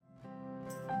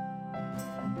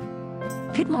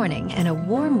Good morning and a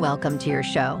warm welcome to your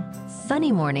show,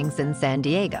 Sunny Mornings in San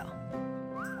Diego.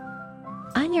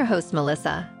 I'm your host,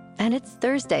 Melissa, and it's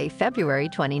Thursday, February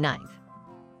 29th.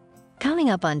 Coming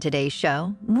up on today's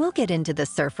show, we'll get into the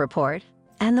surf report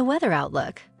and the weather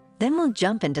outlook. Then we'll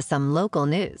jump into some local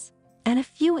news and a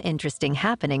few interesting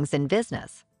happenings in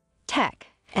business, tech,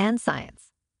 and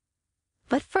science.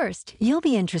 But first, you'll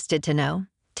be interested to know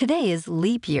today is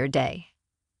Leap Year Day.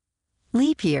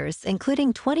 Leap years,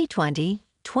 including 2020,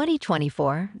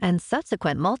 2024, and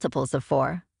subsequent multiples of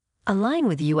 4, align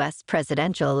with U.S.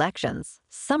 presidential elections,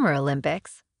 Summer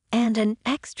Olympics, and an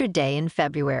extra day in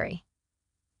February.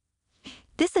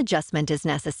 This adjustment is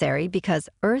necessary because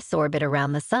Earth's orbit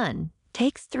around the Sun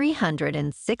takes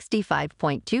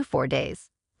 365.24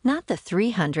 days, not the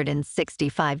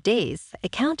 365 days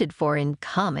accounted for in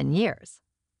common years.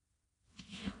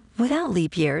 Without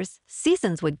leap years,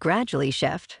 seasons would gradually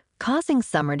shift, causing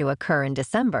summer to occur in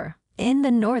December in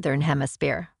the Northern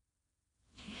Hemisphere.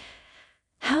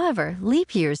 However,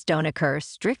 leap years don't occur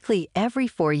strictly every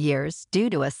 4 years due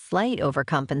to a slight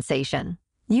overcompensation.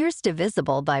 Years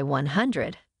divisible by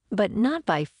 100, but not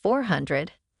by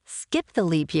 400, skip the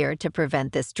leap year to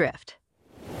prevent this drift.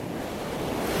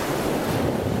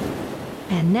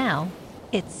 And now,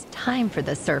 it's time for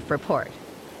the surf report.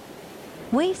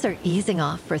 Waves are easing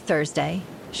off for Thursday,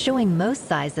 showing most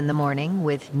size in the morning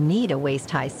with knee to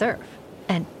waist-high surf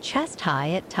and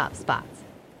chest-high at top spots.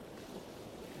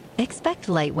 Expect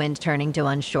light wind turning to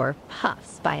onshore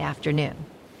puffs by afternoon.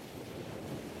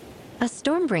 A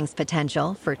storm brings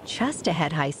potential for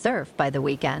chest-to-head high surf by the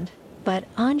weekend, but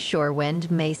onshore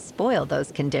wind may spoil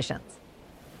those conditions.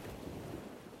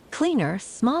 Cleaner,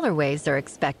 smaller waves are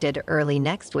expected early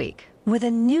next week, with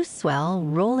a new swell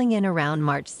rolling in around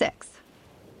March 6th.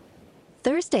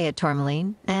 Thursday at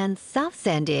Tourmaline and South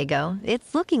San Diego,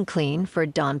 it's looking clean for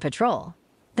dawn patrol.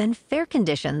 Then fair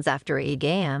conditions after 8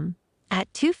 a.m.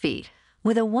 at 2 feet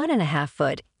with a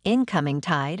 1.5-foot incoming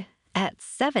tide at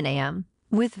 7 a.m.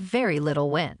 with very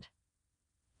little wind.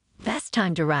 Best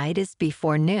time to ride is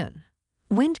before noon.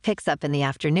 Wind picks up in the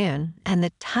afternoon and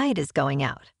the tide is going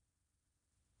out.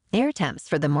 Air temps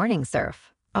for the morning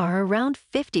surf are around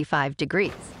 55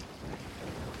 degrees.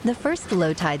 The first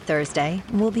low tide Thursday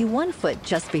will be 1 foot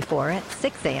just before at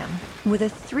 6 a.m. with a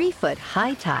 3-foot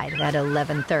high tide at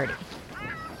 11:30.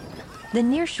 The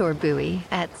nearshore buoy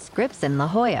at Scripps in La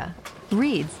Jolla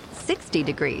reads 60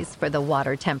 degrees for the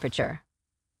water temperature.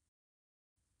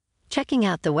 Checking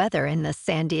out the weather in the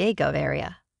San Diego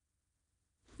area.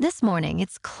 This morning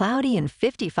it's cloudy and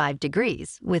 55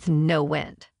 degrees with no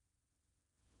wind.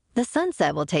 The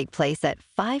sunset will take place at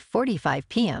 5:45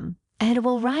 p.m. and it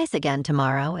will rise again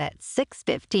tomorrow at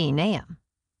 6:15 a.m.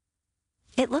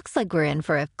 It looks like we're in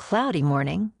for a cloudy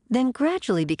morning, then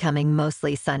gradually becoming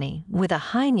mostly sunny with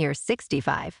a high near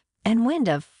 65 and wind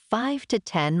of 5 to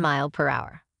 10 miles per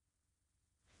hour.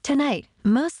 Tonight,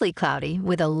 mostly cloudy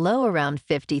with a low around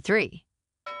 53.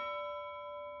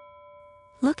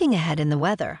 Looking ahead in the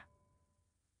weather,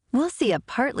 we'll see a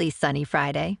partly sunny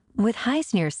Friday with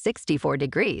highs near 64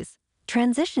 degrees,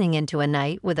 transitioning into a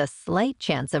night with a slight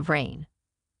chance of rain.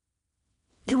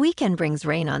 The weekend brings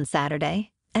rain on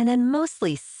Saturday, and then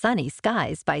mostly sunny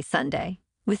skies by Sunday,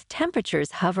 with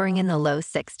temperatures hovering in the low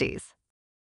 60s.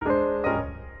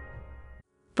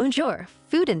 Bonjour,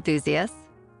 food enthusiasts.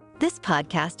 This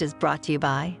podcast is brought to you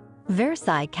by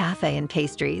Versailles Cafe and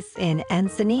Pastries in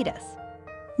Encinitas.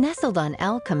 Nestled on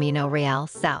El Camino Real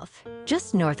South,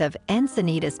 just north of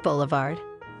Encinitas Boulevard,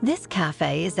 this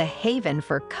cafe is a haven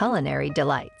for culinary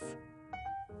delights.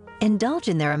 Indulge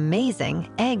in their amazing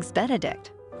Eggs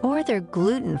Benedict or their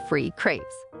gluten-free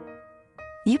crepes.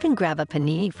 You can grab a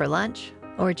panini for lunch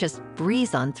or just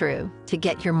breeze on through to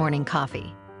get your morning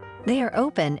coffee. They are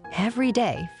open every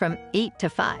day from 8 to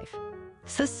 5.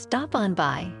 So stop on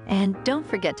by and don't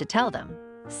forget to tell them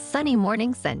Sunny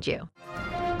Morning sent you.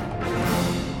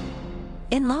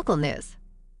 In local news,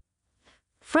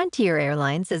 Frontier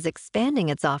Airlines is expanding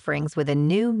its offerings with a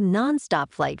new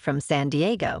nonstop flight from San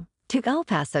Diego to El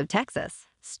Paso, Texas,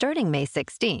 starting May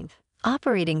 16th,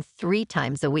 operating 3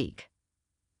 times a week.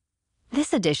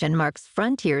 This addition marks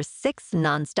Frontier's 6th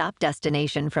nonstop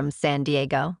destination from San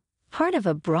Diego, part of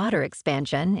a broader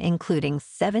expansion including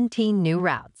 17 new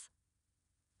routes.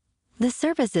 The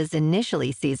service is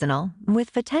initially seasonal,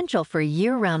 with potential for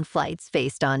year-round flights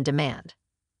based on demand.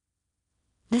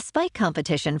 Despite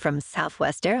competition from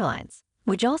Southwest Airlines,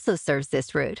 which also serves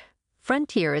this route,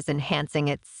 Frontier is enhancing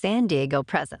its San Diego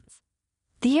presence.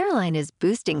 The airline is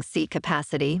boosting seat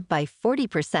capacity by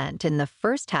 40% in the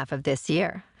first half of this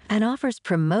year and offers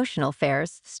promotional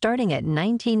fares starting at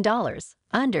 $19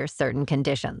 under certain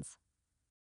conditions.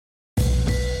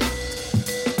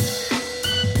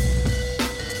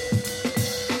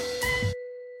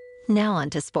 Now on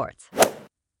to sports.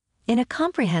 In a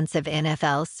comprehensive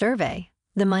NFL survey,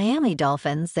 the Miami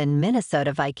Dolphins and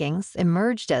Minnesota Vikings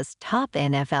emerged as top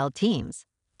NFL teams,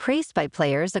 praised by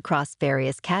players across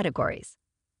various categories.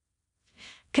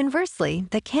 Conversely,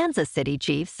 the Kansas City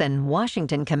Chiefs and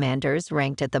Washington Commanders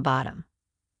ranked at the bottom.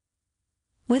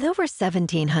 With over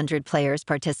 1,700 players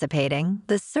participating,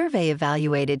 the survey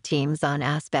evaluated teams on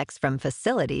aspects from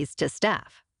facilities to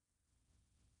staff.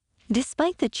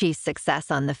 Despite the Chiefs' success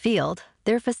on the field,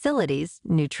 their facilities,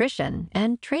 nutrition,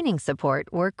 and training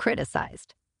support were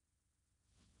criticized.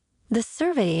 The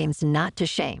survey aims not to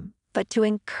shame, but to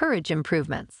encourage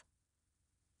improvements.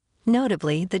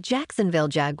 Notably, the Jacksonville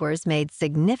Jaguars made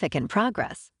significant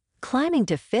progress, climbing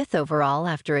to 5th overall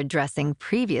after addressing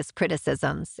previous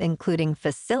criticisms, including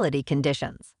facility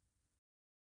conditions.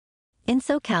 In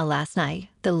SoCal last night,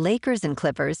 the Lakers and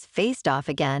Clippers faced off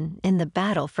again in the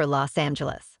battle for Los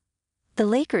Angeles. The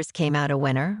Lakers came out a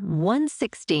winner,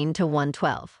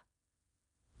 116-112.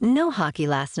 No hockey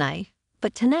last night,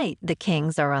 but tonight the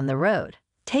Kings are on the road,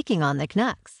 taking on the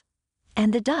Canucks.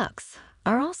 And the Ducks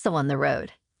are also on the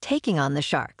road, taking on the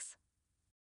Sharks.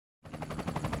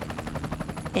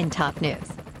 In top news,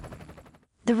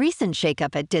 the recent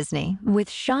shakeup at Disney, with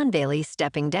Sean Bailey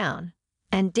stepping down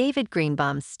and David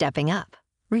Greenbaum stepping up,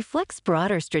 reflects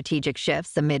broader strategic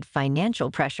shifts amid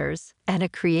financial pressures and a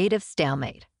creative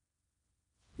stalemate.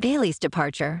 Bailey's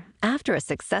departure, after a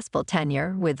successful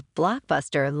tenure with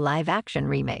blockbuster live-action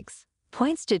remakes,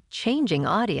 points to changing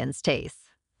audience tastes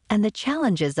and the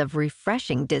challenges of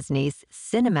refreshing Disney's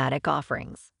cinematic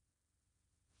offerings.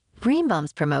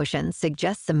 Greenbaum's promotion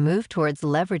suggests a move towards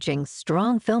leveraging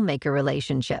strong filmmaker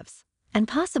relationships and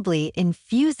possibly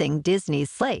infusing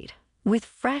Disney's slate with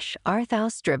fresh,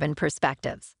 arthouse-driven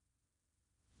perspectives.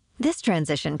 This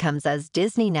transition comes as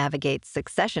Disney navigates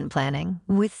succession planning,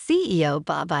 with CEO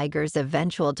Bob Iger's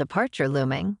eventual departure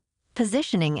looming,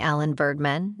 positioning Alan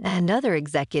Bergman and other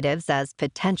executives as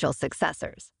potential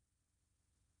successors.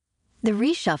 The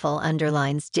reshuffle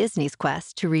underlines Disney's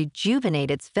quest to rejuvenate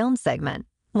its film segment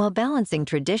while balancing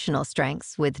traditional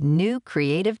strengths with new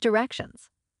creative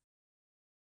directions.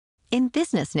 In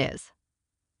business news,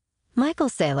 Michael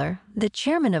Saylor, the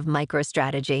chairman of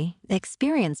MicroStrategy,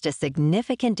 experienced a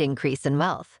significant increase in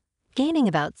wealth, gaining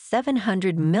about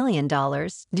 $700 million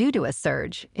due to a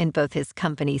surge in both his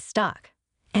company's stock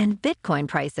and Bitcoin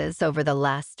prices over the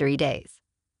last 3 days.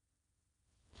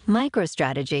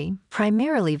 MicroStrategy,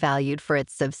 primarily valued for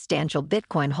its substantial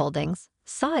Bitcoin holdings,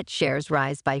 saw its shares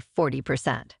rise by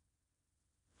 40%.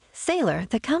 Saylor,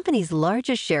 the company's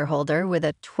largest shareholder with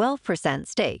a 12%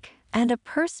 stake and a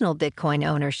personal Bitcoin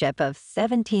ownership of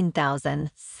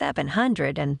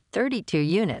 17,732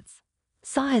 units,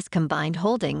 saw his combined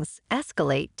holdings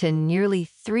escalate to nearly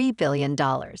 $3 billion.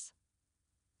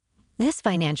 This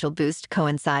financial boost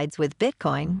coincides with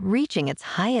Bitcoin reaching its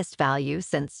highest value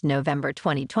since November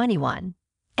 2021,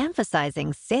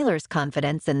 emphasizing Saylor's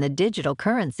confidence in the digital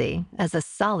currency as a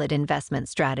solid investment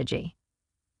strategy.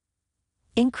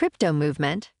 In crypto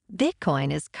movement,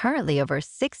 Bitcoin is currently over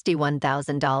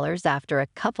 $61,000 after a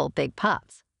couple big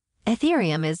pops.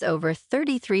 Ethereum is over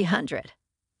 $3,300,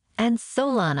 and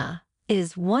Solana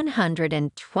is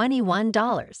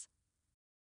 $121.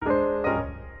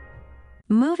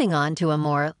 Moving on to a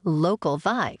more local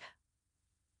vibe.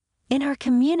 In our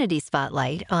community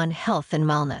spotlight on health and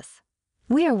wellness,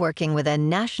 we are working with a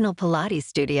national Pilates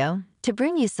studio to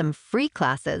bring you some free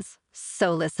classes,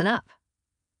 so listen up.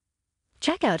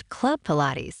 Check out Club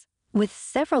Pilates, with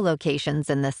several locations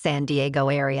in the San Diego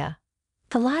area.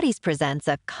 Pilates presents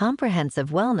a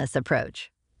comprehensive wellness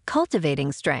approach,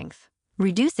 cultivating strength,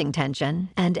 reducing tension,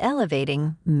 and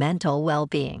elevating mental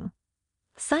well-being.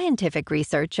 Scientific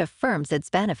research affirms its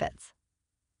benefits.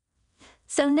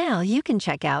 So now you can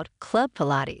check out Club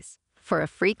Pilates for a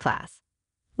free class,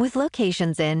 with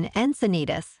locations in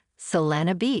Encinitas,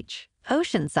 Solana Beach,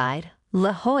 Oceanside,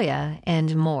 La Jolla,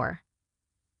 and more.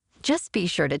 Just be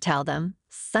sure to tell them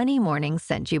Sunny Morning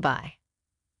sent you by.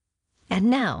 And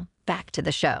now, back to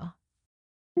the show.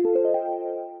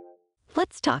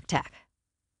 Let's talk tech.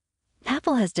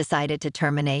 Apple has decided to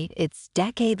terminate its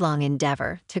decade-long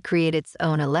endeavor to create its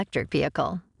own electric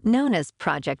vehicle, known as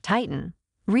Project Titan,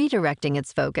 redirecting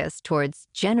its focus towards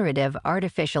generative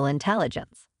artificial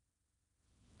intelligence.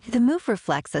 The move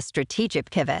reflects a strategic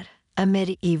pivot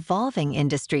amid evolving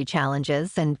industry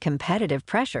challenges and competitive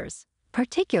pressures,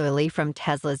 particularly from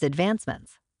Tesla's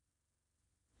advancements.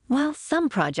 While some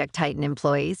Project Titan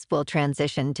employees will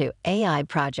transition to AI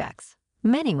projects,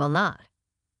 many will not.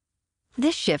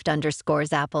 This shift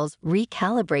underscores Apple's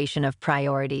recalibration of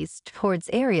priorities towards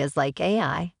areas like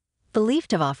AI, believed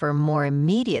to offer more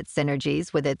immediate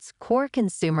synergies with its core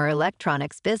consumer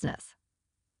electronics business.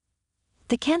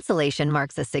 The cancellation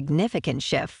marks a significant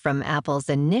shift from Apple's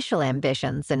initial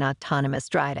ambitions in autonomous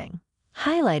driving,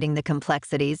 highlighting the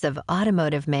complexities of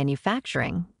automotive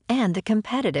manufacturing and the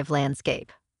competitive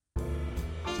landscape.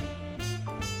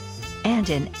 And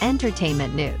in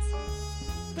entertainment news,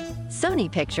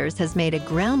 Sony Pictures has made a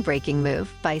groundbreaking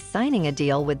move by signing a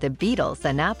deal with the Beatles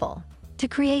and Apple to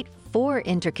create 4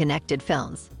 interconnected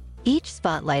films, each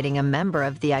spotlighting a member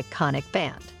of the iconic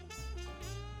band.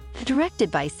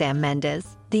 Directed by Sam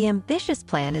Mendes, the ambitious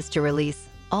plan is to release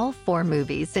all 4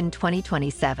 movies in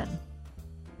 2027.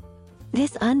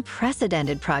 This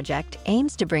unprecedented project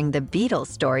aims to bring the Beatles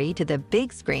story to the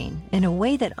big screen in a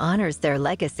way that honors their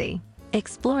legacy,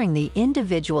 exploring the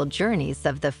individual journeys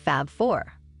of the Fab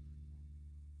Four.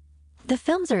 The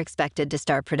films are expected to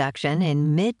start production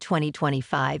in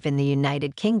mid-2025 in the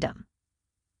United Kingdom.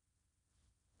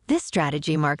 This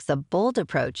strategy marks a bold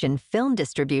approach in film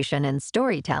distribution and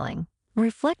storytelling,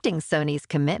 reflecting Sony's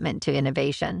commitment to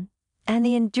innovation and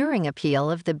the enduring appeal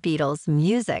of the Beatles'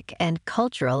 music and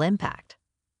cultural impact.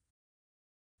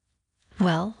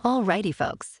 Well, alrighty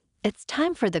folks, it's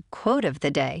time for the quote of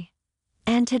the day.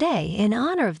 And today, in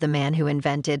honor of the man who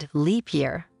invented leap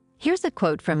year, here's a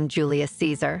quote from Julius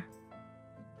Caesar.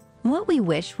 "What we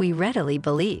wish we readily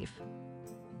believe,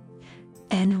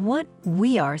 and what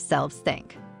we ourselves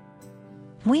think,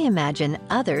 we imagine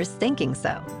others thinking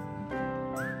so."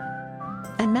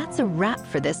 And that's a wrap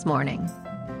for this morning.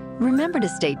 Remember to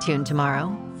stay tuned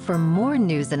tomorrow for more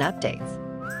news and updates.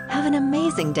 Have an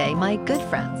amazing day, my good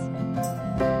friends.